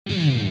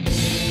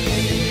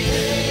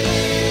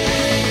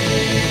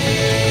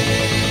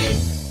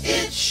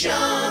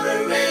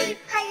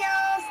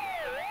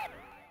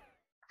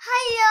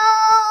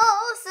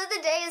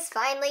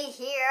right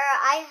here,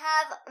 I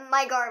have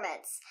my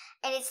garments.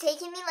 And it's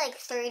taken me like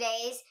 3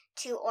 days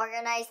to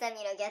organize them,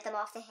 get them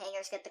off the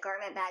hangers, get the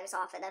garment bags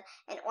off of them,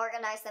 and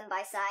organize them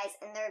by size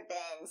in their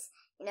bins,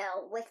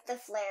 with the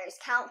flairs,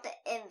 count the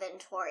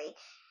inventory.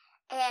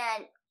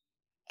 And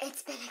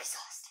it's been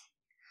exhausting.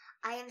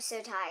 I am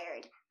so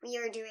tired. We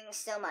are doing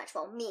so much.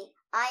 Well, me.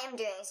 I am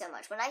doing so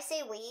much. When I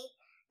say we,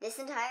 this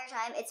entire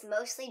time, it's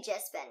mostly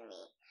just been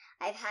me.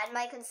 I've had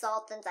my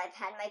consultants, I've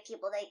had my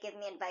people that give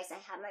me advice, I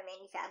have my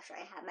manufacturer,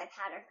 I have my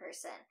pattern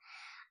person.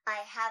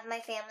 I have my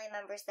family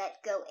members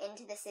that go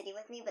into the city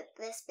with me, but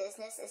this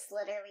business is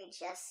literally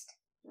just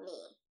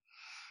me.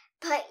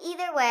 But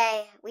either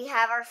way, we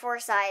have our 4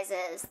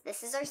 sizes.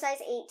 This is our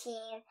size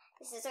 18,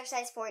 this is our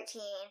size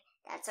 14,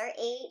 that's our 8,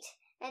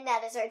 and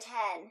that is our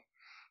 10.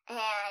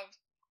 And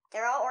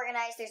they're all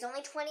organized. There's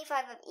only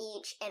 25 of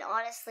each, and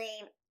honestly,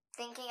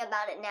 thinking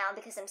about it now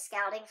because I'm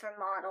scouting for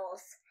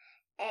models,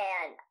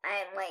 and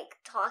I'm,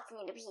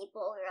 talking to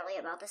people really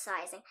about the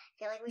sizing, I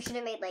feel like we should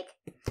have made,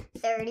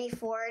 30,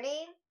 40,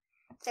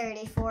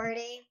 30,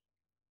 40,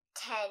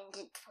 10 to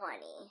 20,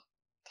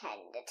 10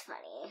 to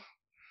 20.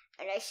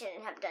 And I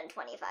shouldn't have done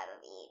 25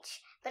 of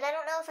each. But I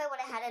don't know if I would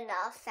have had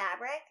enough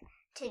fabric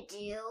to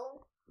do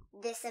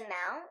this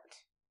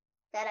amount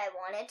that I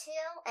wanted to,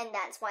 and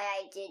that's why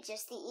I did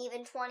just the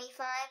even 25,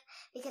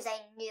 because I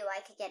knew I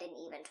could get an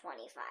even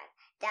 25.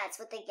 That's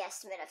what the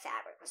guesstimate of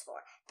fabric was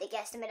for. The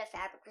guesstimate of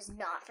fabric was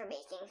not for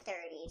making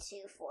 30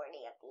 to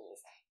 40 of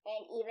these.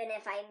 And even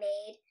if I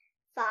made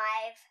 5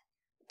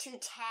 to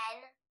 10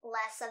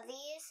 less of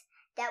these,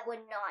 that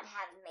would not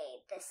have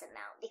made this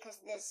amount,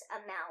 because this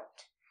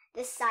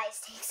size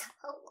takes up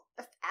a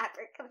lot of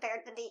fabric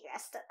compared to the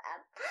rest of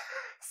them.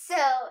 So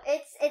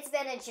it's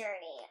been a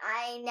journey.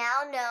 I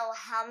now know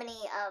how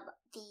many of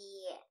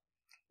the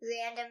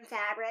random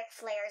fabric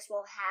flairs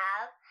will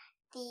have.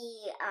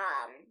 The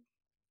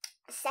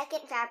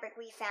second fabric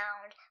we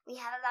found, we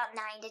have about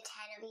 9 to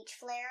 10 of each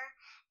flair,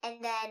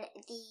 and then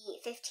the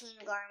 15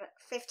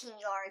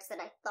 yards that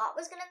I thought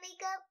was going to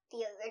make up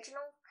the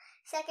original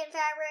second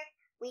fabric,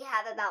 we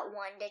have about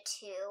 1 to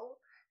 2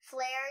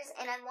 flairs,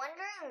 and I'm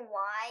wondering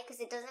why, because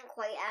it doesn't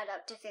quite add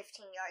up to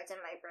 15 yards in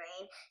my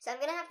brain. So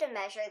I'm going to have to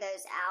measure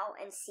those out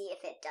and see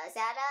if it does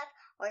add up,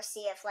 or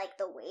see if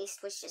the waist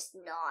was just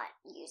not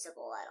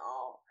usable at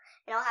all.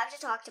 And I'll have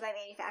to talk to my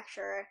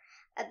manufacturer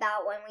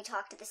about when we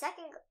talk to the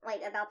second,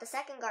 about the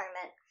second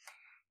garment.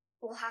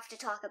 We'll have to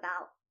talk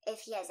about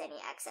if he has any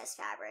excess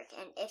fabric,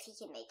 and if he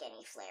can make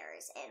any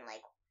flairs, and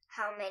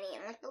how many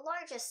in the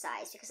largest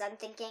size, because I'm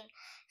thinking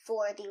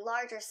for the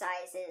larger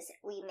sizes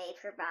we may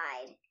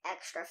provide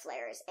extra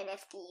flairs, and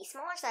if the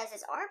smaller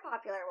sizes are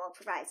popular, we'll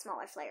provide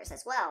smaller flairs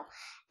as well.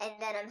 And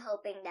then I'm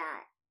hoping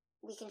that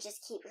we can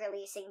just keep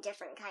releasing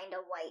different kind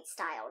of white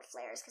styled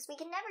flairs, because we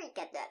can never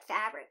get that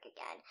fabric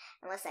again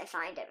unless I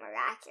find it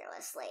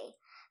miraculously.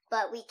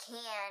 But we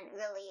can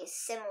release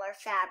similar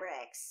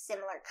fabrics,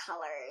 similar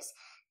colors,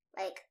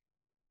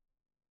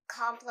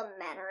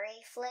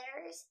 complementary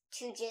flairs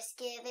to just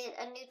give it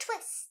a new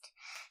twist.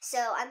 So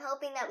I'm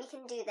hoping that we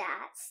can do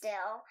that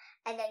still,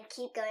 and then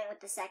keep going with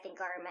the second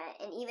garment.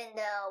 And even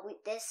though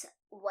this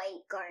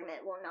white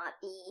garment will not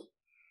be,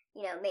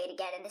 made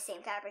again in the same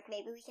fabric,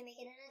 maybe we can make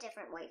it in a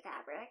different white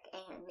fabric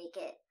and make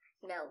it,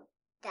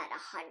 that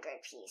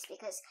 100 piece.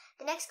 Because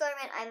the next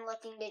garment I'm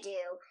looking to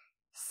do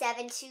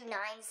 7 to 9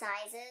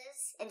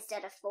 sizes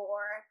instead of 4.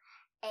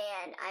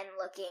 And I'm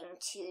looking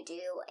to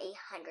do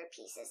 100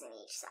 pieces in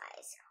each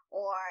size.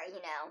 Or,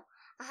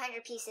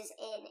 100 pieces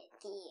in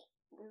the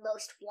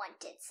most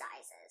wanted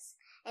sizes.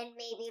 And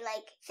maybe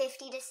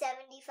 50 to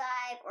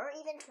 75 or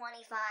even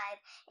 25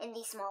 in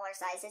the smaller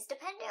sizes,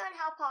 depending on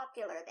how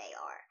popular they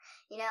are.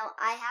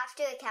 I have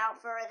to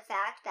account for the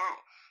fact that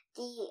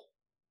the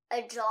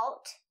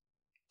adult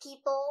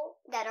people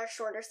that are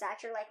shorter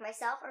stature like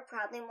myself are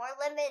probably more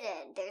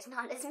limited. There's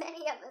not as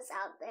many of us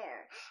out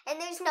there. And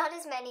there's not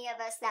as many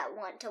of us that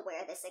want to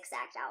wear this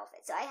exact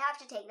outfit. So I have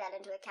to take that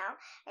into account.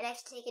 And I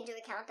have to take into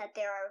account that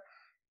there are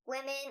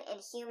women and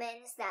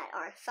humans that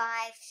are 5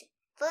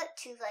 foot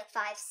to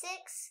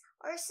 5'6"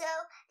 or so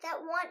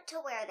that want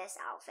to wear this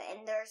outfit.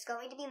 And there's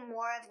going to be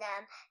more of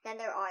them than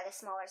there are the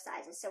smaller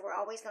sizes. So we're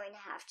always going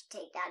to have to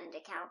take that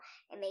into account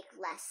and make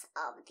less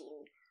of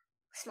the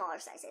smaller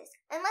sizes,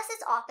 unless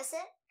it's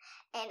opposite,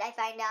 and I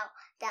find out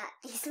that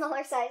the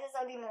smaller sizes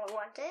are the more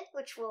wanted,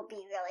 which will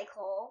be really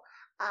cool,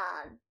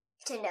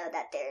 to know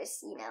that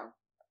there's,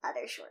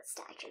 other short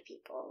stature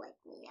people like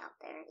me out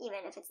there, even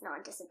if it's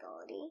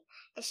non-disability.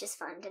 It's just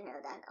fun to know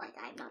that,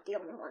 I'm not the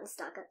only one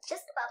stuck up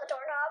just above a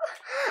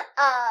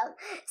doorknob.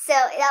 So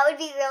that would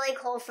be really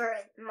cool for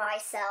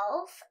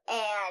myself,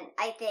 and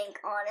I think,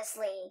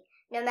 honestly,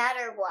 no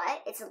matter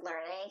what, it's a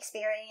learning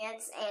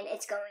experience, and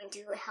it's going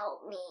to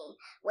help me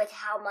with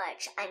how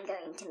much I'm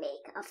going to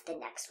make of the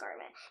next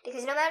garment.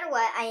 Because no matter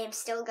what, I am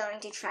still going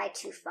to try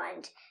to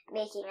fund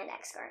making a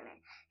next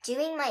garment.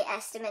 Doing my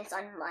estimates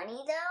on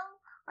money,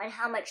 though, on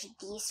how much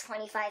these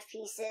 25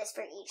 pieces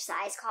for each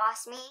size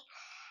cost me,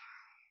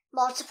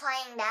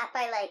 multiplying that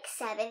by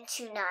 7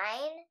 to 9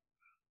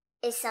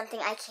 is something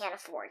I can't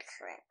afford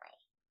currently.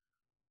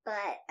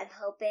 but I'm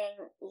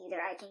hoping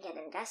either I can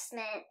get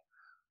investment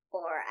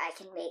or I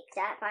can make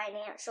that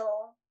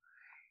financial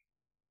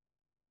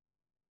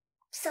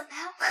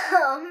somehow.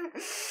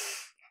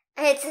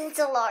 It's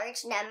a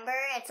large number.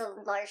 It's a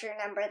larger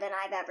number than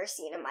I've ever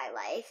seen in my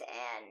life,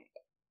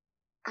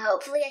 and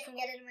hopefully I can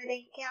get it in my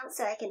bank account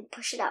so I can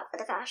push it out for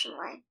the fashion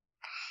line.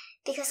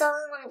 Because all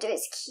I want to do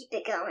is keep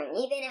it going,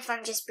 even if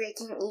I'm just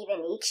breaking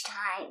even each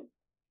time.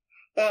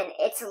 Then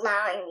it's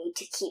allowing me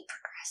to keep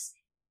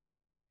progressing.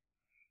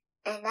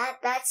 And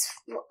that's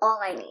all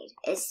I need,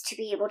 is to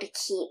be able to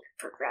keep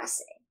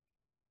progressing.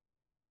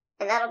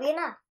 And that'll be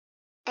enough.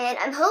 And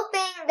I'm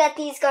hoping that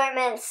these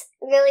garments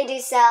really do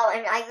sell,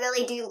 and I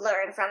really do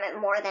learn from it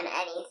more than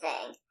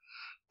anything.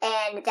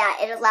 And that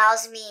it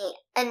allows me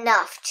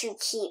enough to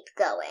keep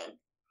going.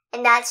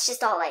 And that's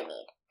just all I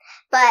need.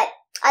 But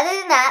other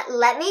than that,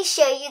 let me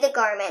show you the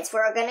garments.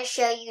 We're going to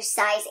show you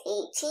size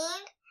 18.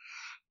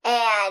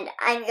 And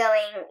I'm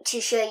going to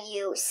show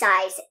you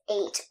size 8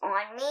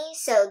 on me.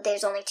 So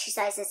there's only 2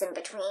 sizes in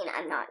between.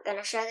 I'm not going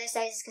to show those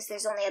sizes because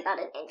there's only about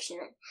an inch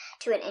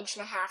to an inch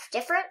and a half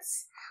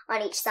difference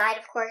on each side,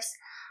 of course.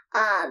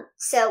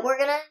 So we're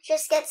going to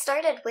just get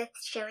started with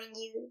showing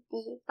you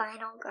the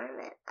final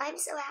garment. I'm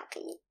so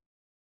happy.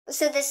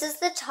 So this is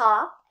the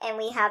top, and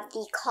we have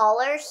the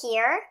collar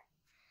here.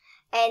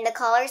 And the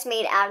collar is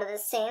made out of the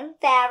same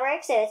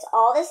fabric, so it's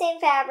all the same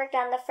fabric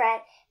on the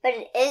front, but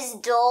it is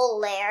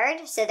dual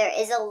layered, so there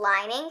is a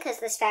lining because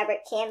this fabric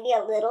can be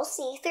a little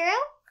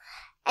see-through.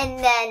 And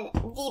then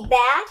the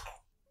back,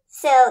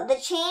 so the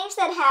change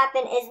that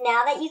happened is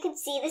now that you can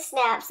see the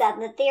snaps, that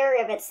the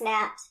rivet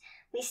snaps,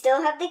 we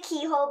still have the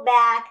keyhole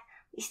back,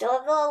 we still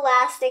have the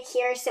elastic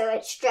here so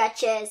it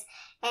stretches,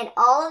 and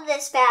all of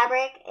this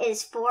fabric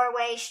is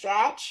 4-way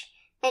stretch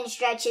and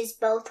stretches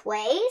both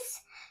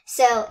ways.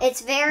 So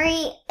it's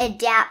very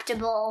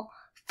adaptable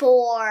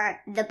for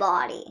the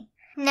body.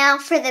 Now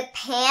for the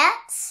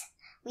pants,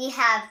 we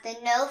have the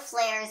no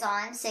flares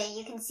on, so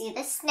you can see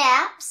the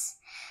snaps.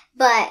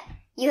 But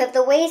you have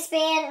the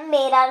waistband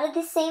made out of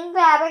the same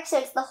fabric, so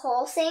it's the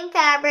whole same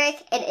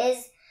fabric. It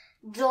is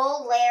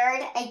dual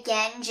layered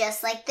again,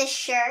 just like the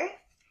shirt.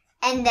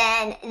 And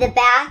then the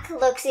back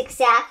looks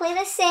exactly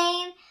the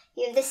same.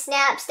 You have the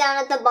snaps down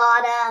at the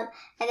bottom,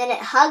 and then it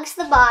hugs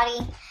the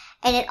body.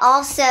 And it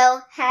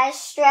also has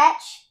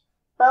stretch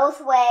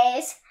both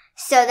ways,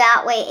 so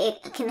that way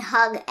it can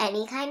hug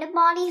any kind of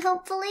body,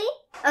 hopefully.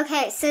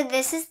 Okay, so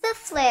this is the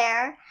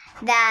flare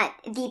that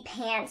the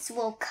pants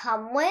will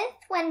come with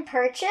when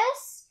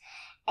purchased.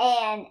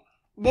 And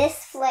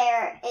this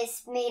flare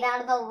is made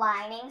out of the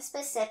lining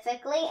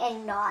specifically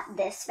and not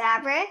this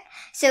fabric.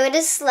 So it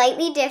is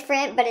slightly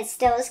different, but it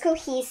still is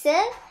cohesive.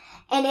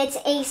 And it's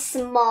a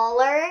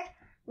smaller,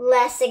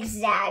 less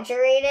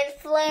exaggerated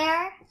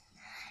flare.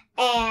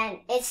 And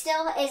it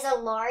still is a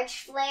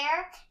large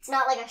flare. It's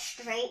not like a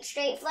straight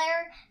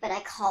flare, but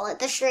I call it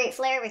the straight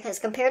flare because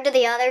compared to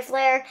the other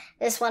flare,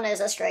 this one is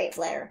a straight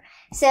flare.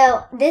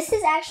 So this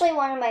is actually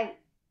one of my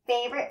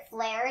favorite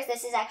flares.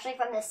 This is actually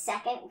from the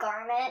second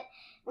garment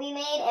we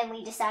made, and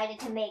we decided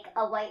to make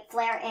a white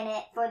flare in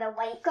it for the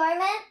white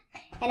garment.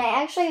 And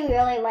I actually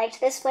really liked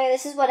this flare.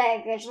 This is what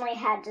I originally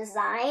had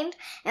designed,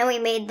 and we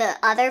made the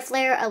other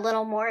flare a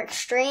little more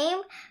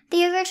extreme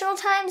the original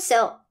time,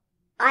 so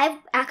I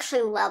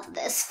actually love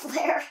this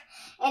flare,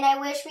 and I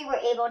wish we were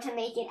able to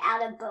make it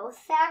out of both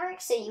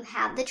fabrics so you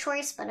have the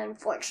choice, but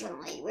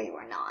unfortunately we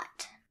were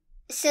not.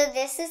 So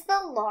this is the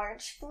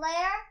large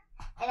flare,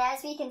 and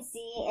as we can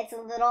see, it's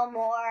a little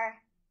more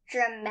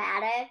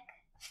dramatic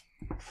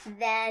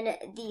than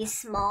the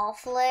small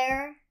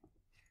flare.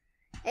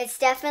 It's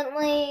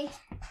definitely,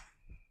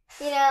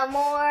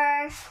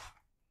 more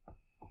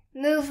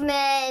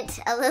movement,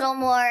 a little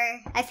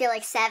more, I feel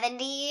like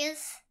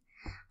 70s.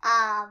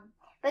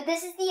 But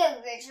this is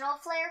the original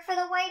flare for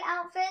the white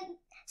outfit.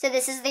 So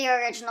this is the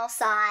original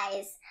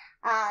size.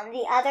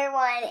 The other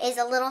one is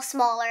a little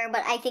smaller,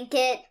 but I think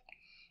it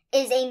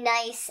is a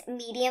nice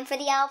medium for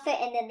the outfit,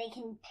 and then they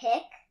can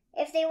pick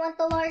if they want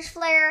the large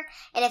flare,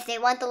 and if they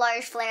want the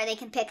large flare, they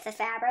can pick the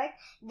fabric.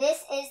 This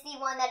is the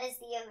one that is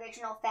the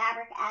original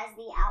fabric as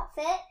the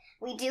outfit.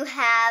 We do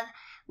have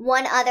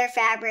one other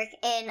fabric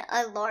in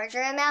a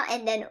larger amount,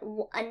 and then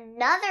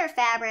another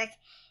fabric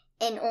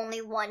in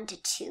only 1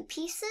 to 2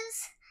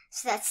 pieces.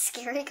 So that's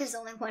scary because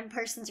only one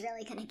person's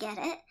really going to get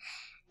it.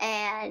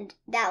 And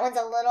that one's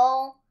a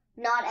little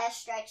not as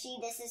stretchy.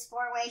 This is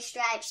 4-way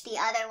stretch. The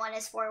other one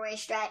is 4-way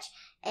stretch.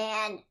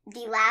 And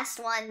the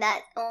last one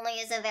that only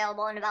is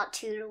available in about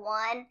 2 to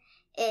 1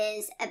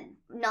 is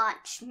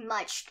not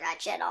much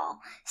stretch at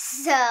all.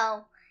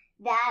 So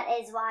that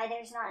is why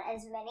there's not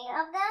as many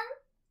of them.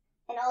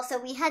 And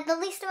also, we had the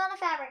least amount of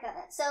fabric of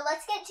it. So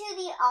let's get to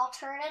the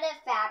alternative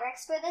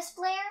fabrics for this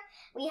flare.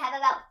 We have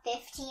about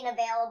 15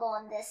 available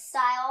in this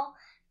style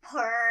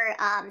per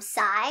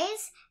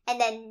size, and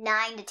then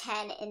 9 to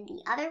 10 in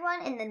the other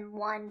one, and then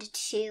 1 to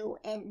 2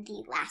 in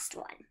the last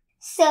one.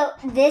 So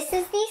this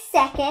is the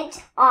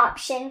second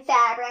option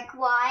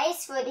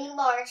fabric-wise for the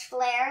large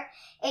flare.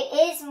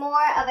 It is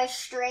more of a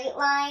straight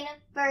line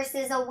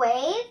versus a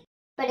wave,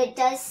 but it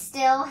does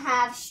still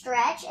have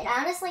stretch. It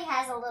honestly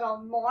has a little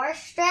more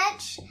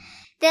stretch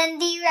than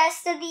the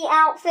rest of the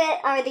outfit,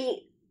 or the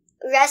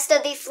rest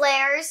of the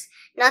flares.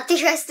 Not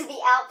the rest of the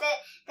outfit,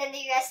 than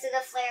the rest of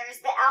the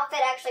flares. The outfit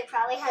actually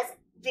probably has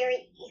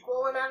very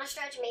equal amount of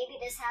stretch. Maybe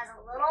this has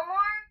a little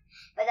more,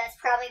 but that's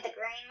probably the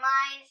grain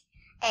line.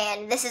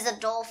 And this is a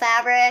dull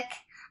fabric.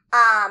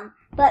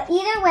 But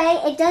either way,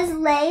 it does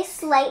lay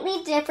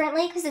slightly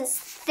differently because it's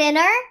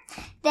thinner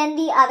than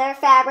the other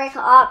fabric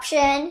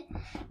option,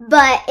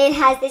 but it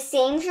has the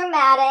same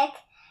dramatic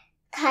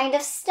kind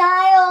of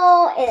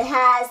style. It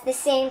has the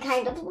same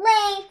kind of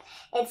length.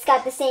 It's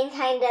got the same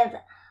kind of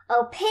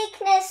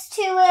opaqueness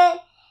to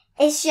it.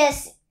 It's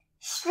just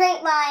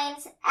straight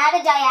lines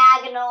at a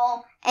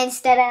diagonal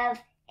instead of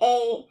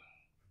a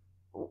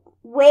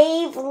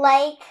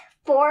wave-like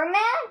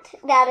format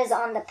that is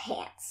on the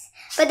pants.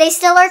 But they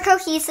still are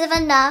cohesive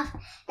enough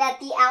that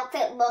the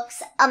outfit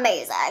looks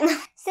amazing.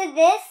 So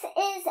this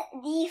is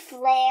the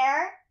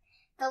flare,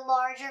 the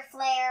larger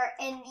flare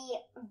in the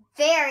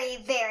very,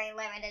 very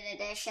limited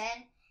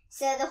edition.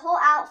 So the whole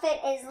outfit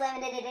is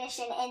limited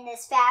edition in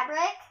this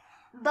fabric,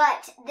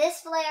 but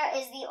this flare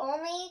is the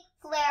only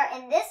flare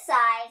in this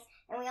size,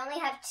 and we only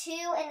have 2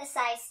 in the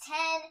size 10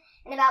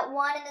 and about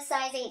 1 in the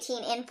size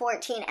 18 and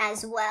 14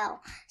 as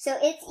well. So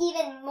it's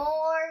even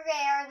more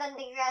rare than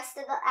the rest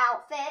of the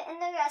outfit and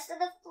the rest of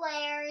the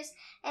flares.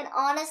 And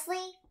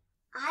honestly,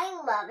 I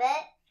love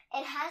it.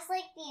 It has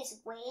like these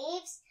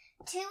waves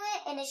to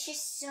it, and it's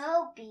just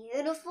so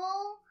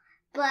beautiful,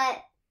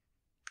 but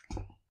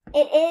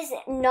it is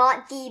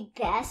not the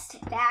best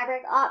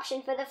fabric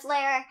option for the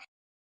flare.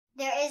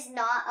 There is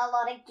not a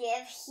lot of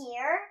give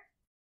here.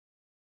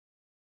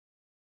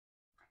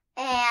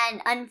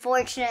 And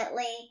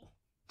unfortunately,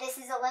 this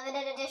is a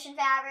limited edition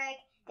fabric.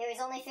 There is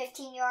only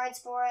 15 yards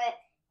for it,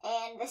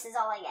 and this is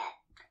all I get.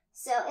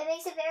 So it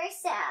makes it very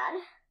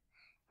sad,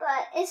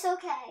 but it's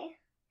okay.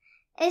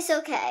 It's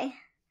okay.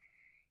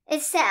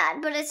 It's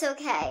sad, but it's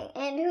okay.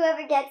 And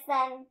whoever gets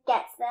them,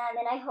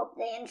 and I hope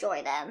they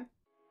enjoy them.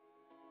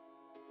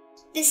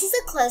 This is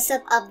a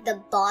close-up of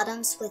the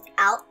bottoms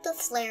without the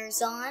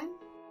flares on.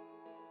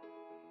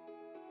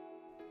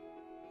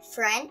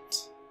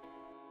 Front.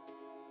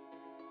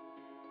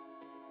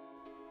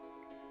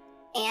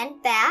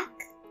 And back.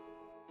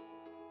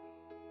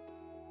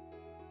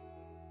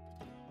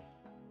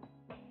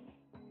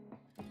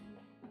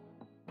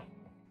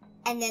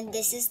 And then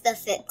this is the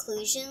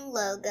Fitclusion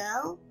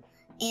logo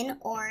in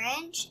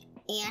orange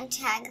and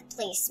tag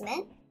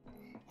placement,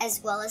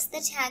 as well as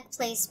the tag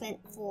placement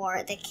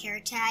for the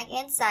care tag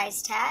and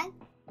size tag.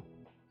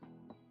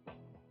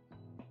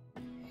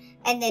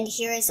 And then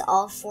here is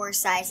all 4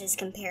 sizes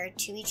compared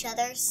to each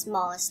other,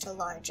 smallest to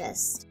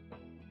largest.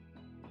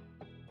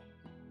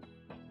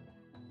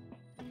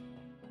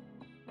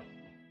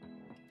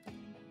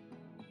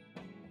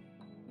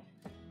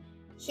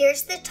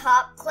 Here's the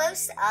top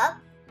close up,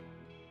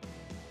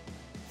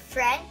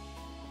 front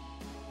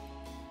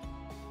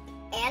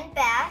and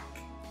back,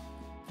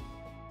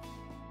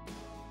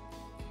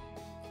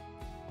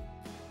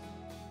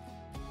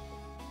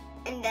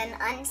 and then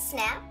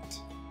unsnapped.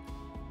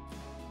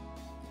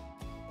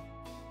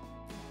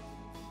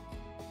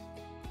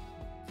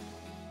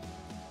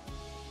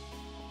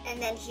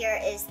 And then here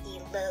is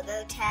the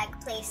logo tag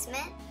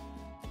placement,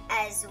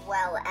 as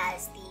well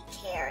as the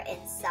care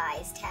and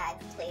size tag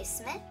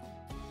placement.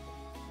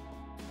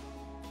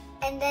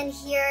 And then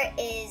here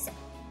is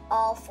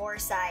all 4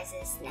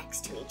 sizes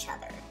next to each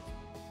other.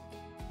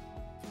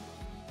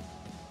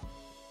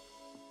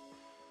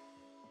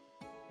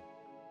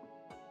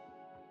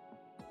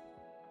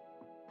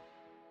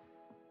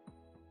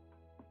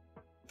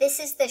 This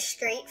is the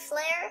straight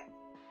flare,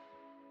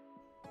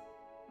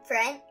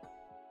 front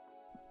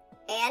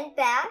and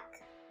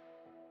back.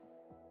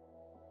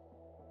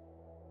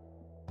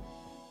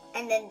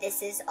 And then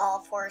this is all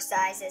 4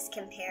 sizes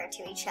compared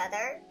to each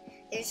other.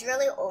 There's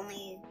really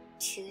only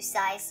 2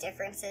 size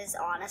differences,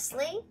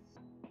 honestly.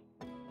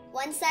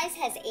 One size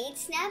has 8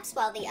 snaps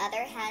while the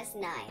other has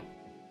 9.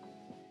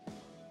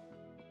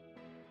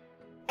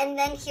 And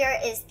then here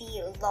is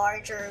the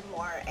larger,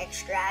 more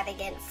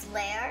extravagant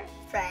flare,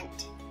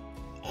 front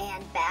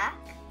and back.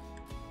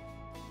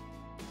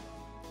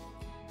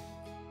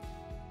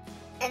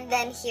 And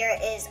then here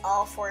is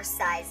all 4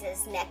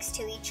 sizes next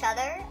to each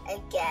other.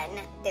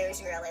 Again,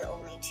 there's really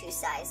only 2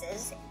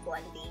 sizes,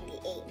 one being the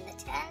 8 and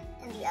the 10,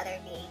 and the other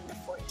being the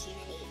 14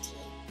 and 18.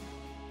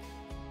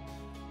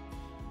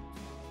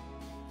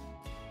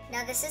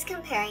 Now this is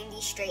comparing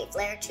the straight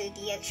flare to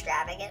the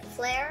extravagant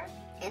flare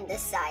and the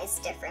size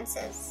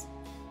differences.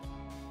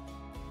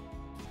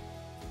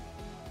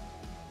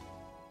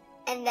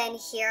 And then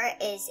here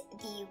is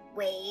the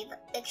wave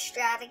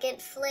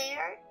extravagant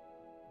flare.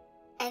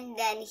 And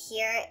then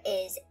here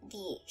is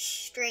the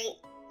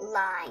straight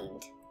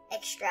lined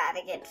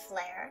extravagant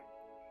flare.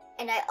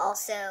 And I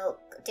also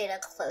did a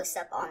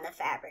close-up on the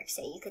fabric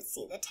so you could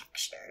see the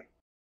texture.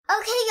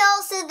 Okay,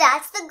 y'all, so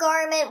that's the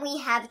garment. We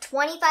have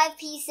 25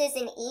 pieces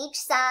in each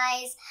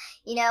size,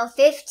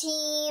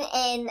 15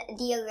 in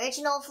the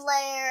original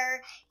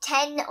flare,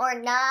 10 or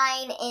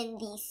 9 in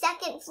the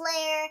second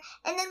flare,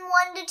 and then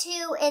 1 to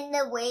 2 in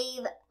the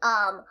wave,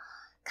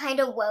 kind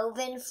of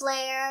woven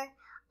flare.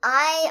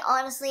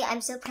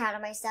 I'm so proud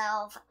of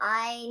myself.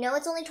 I know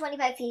it's only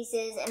 25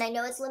 pieces, and I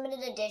know it's limited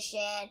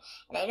edition,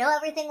 and I know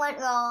everything went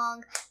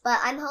wrong, but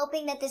I'm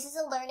hoping that this is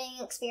a learning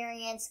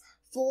experience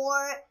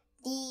for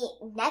the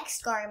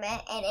next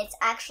garment, and it's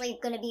actually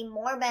going to be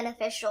more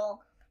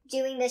beneficial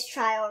doing this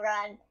trial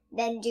run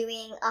than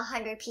doing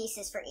 100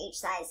 pieces for each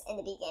size in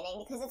the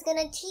beginning, because it's going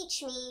to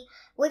teach me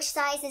which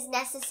size is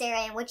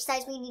necessary and which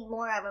size we need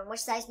more of and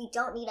which size we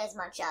don't need as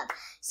much of.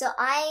 So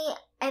I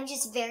am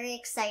just very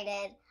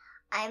excited.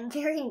 I'm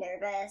very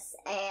nervous,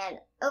 and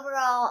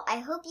overall, I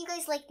hope you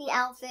guys like the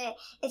outfit.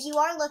 If you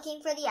are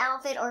looking for the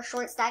outfit or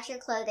short stature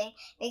clothing,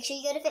 make sure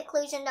you go to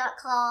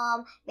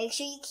fitclusion.com. Make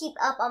sure you keep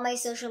up on my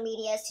social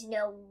medias to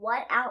know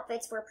what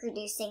outfits we're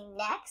producing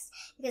next,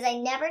 because I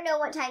never know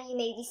what time you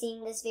may be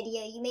seeing this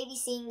video. You may be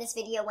seeing this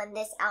video when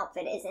this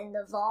outfit is in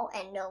the vault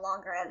and no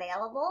longer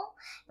available,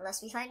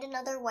 unless we find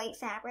another white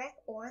fabric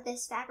or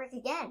this fabric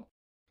again.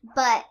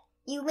 But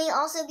you may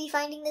also be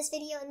finding this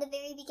video in the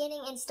very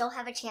beginning and still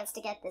have a chance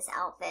to get this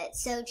outfit.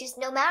 So just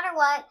no matter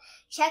what,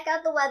 check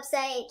out the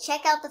website,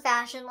 check out the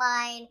fashion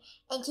line,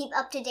 and keep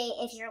up to date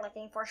if you're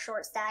looking for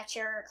short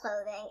stature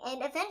clothing. And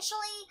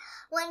eventually,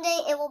 one day,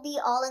 it will be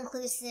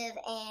all-inclusive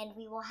and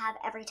we will have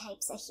every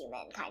types of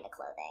human kind of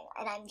clothing.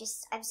 And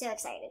I'm so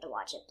excited to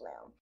watch it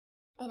bloom.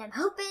 And I'm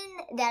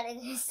hoping that it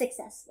is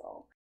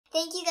successful.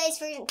 Thank you guys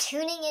for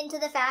tuning into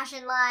the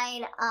fashion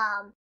line.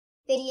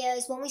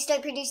 Videos. When we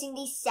start producing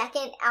the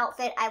second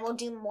outfit, I will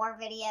do more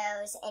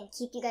videos and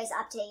keep you guys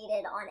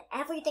updated on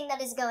everything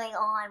that is going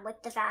on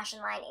with the fashion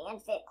line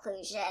and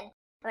Fitclusion.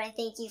 I want to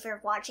thank you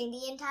for watching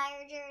the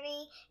entire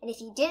journey, and if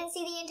you didn't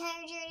see the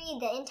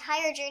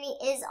entire journey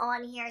is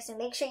on here, so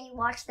make sure you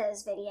watch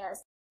those videos.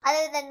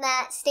 Other than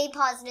that, stay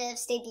positive,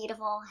 stay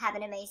beautiful, have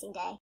an amazing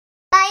day.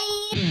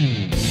 Bye!